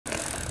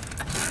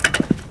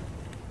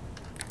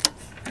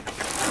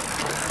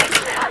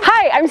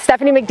I'm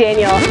Stephanie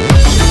McDaniel.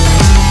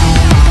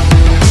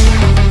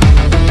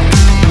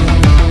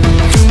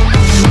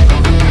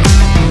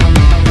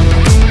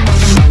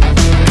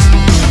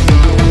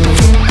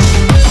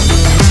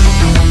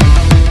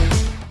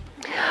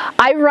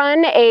 I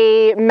run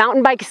a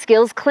mountain bike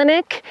skills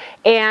clinic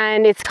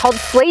and it's called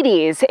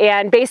SlaydiesMTBskills,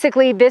 and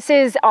basically this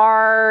is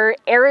our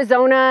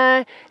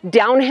Arizona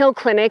downhill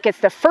clinic. It's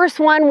the first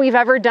one we've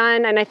ever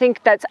done, and I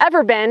think that's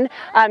ever been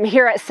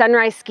here at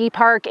Sunrise Ski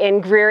Park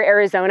in Greer,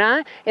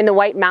 Arizona in the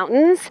White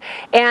Mountains.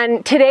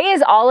 And today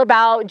is all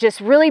about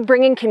just really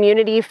bringing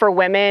community for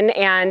women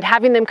and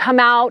having them come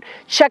out,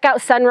 check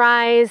out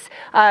Sunrise,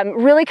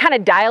 really kind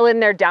of dial in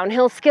their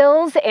downhill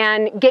skills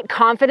and get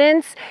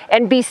confidence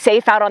and be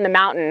safe out on the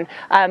mountain.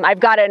 I've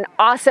got an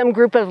awesome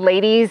group of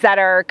ladies that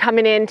are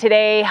coming in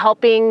today,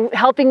 helping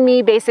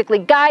me basically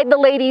guide the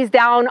ladies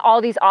down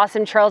all these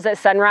awesome trails at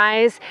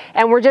Sunrise,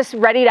 and we're just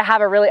ready to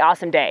have a really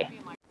awesome day.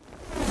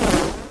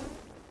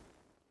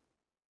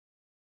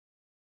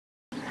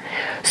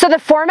 So the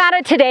format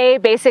of today,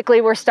 basically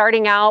we're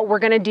starting out, we're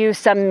gonna do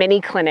some mini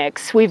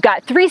clinics. We've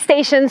got 3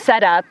 stations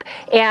set up,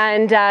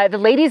 and the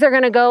ladies are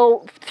gonna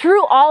go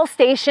through all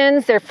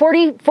stations. They're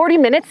 40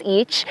 minutes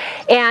each,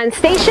 and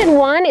station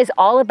 1 is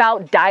all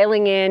about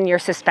dialing in your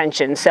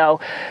suspension. So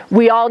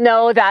we all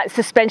know that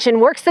suspension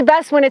works the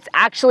best when it's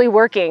actually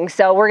working.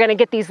 So we're gonna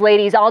get these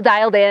ladies all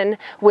dialed in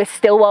with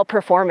Stillwell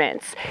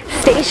performance.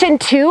 Station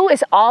 2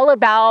 is all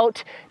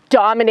about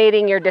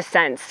dominating your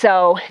descents.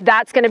 So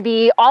that's going to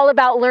be all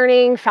about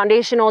learning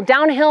foundational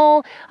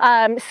downhill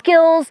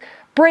skills,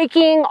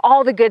 braking,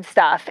 all the good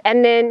stuff.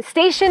 And then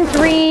station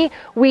 3,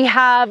 we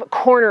have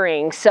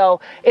cornering. So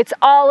it's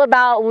all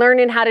about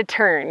learning how to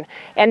turn.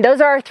 And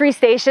those are our 3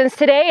 stations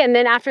today. And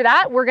then after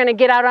that, we're going to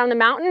get out on the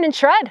mountain and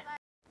shred.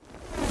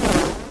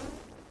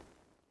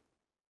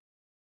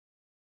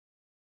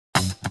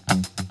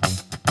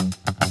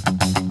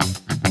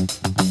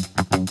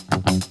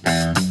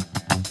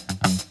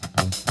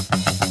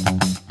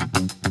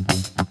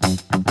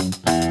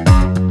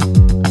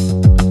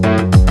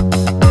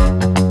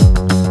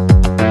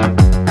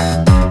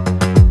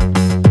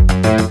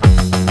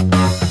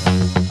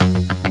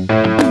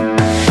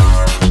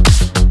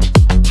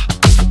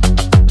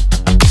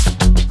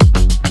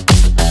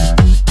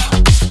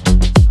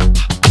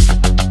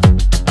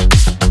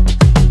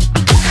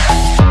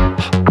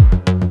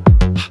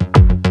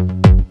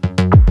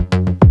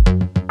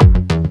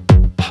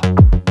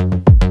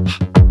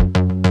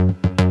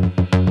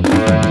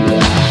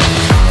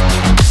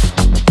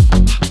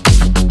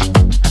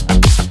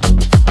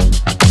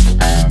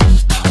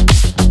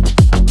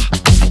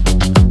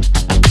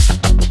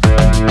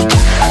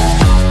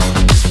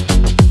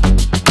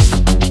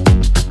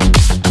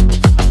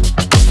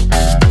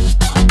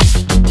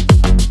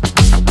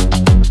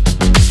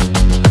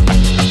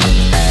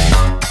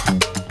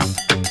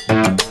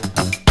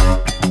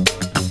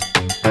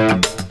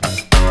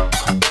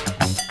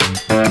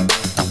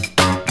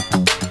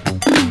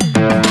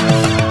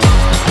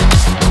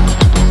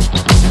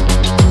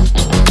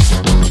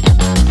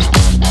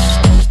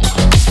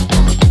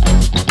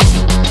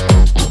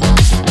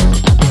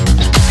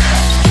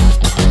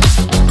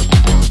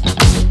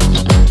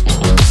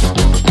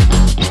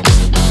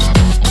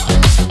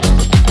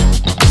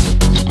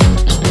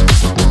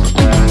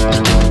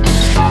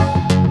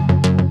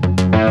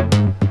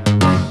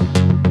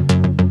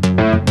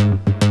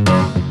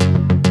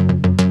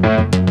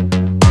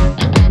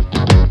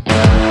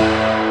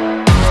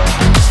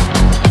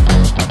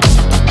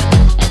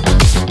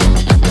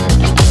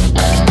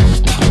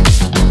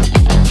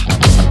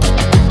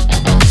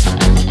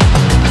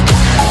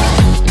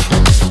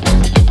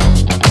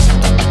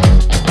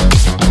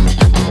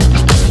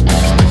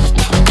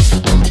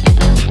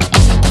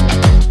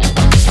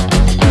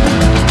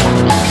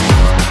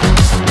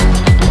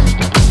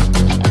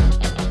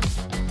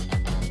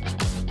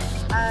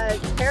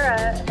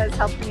 Has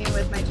helped me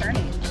with my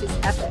turning. She's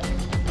epic.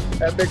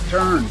 Epic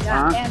turns,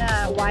 yeah, huh? And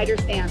a wider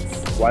stance.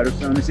 Wider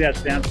stance. Let me see that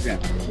stance again.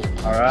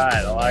 All right,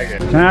 I like it.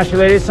 Can I ask you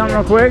ladies something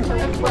real quick?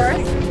 Of course.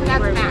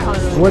 That's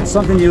math. What's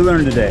something you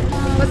learned today?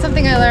 What's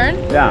something I learned?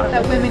 Yeah.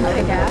 That women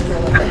kick ass.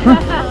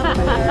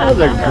 That was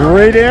a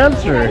great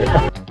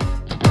answer.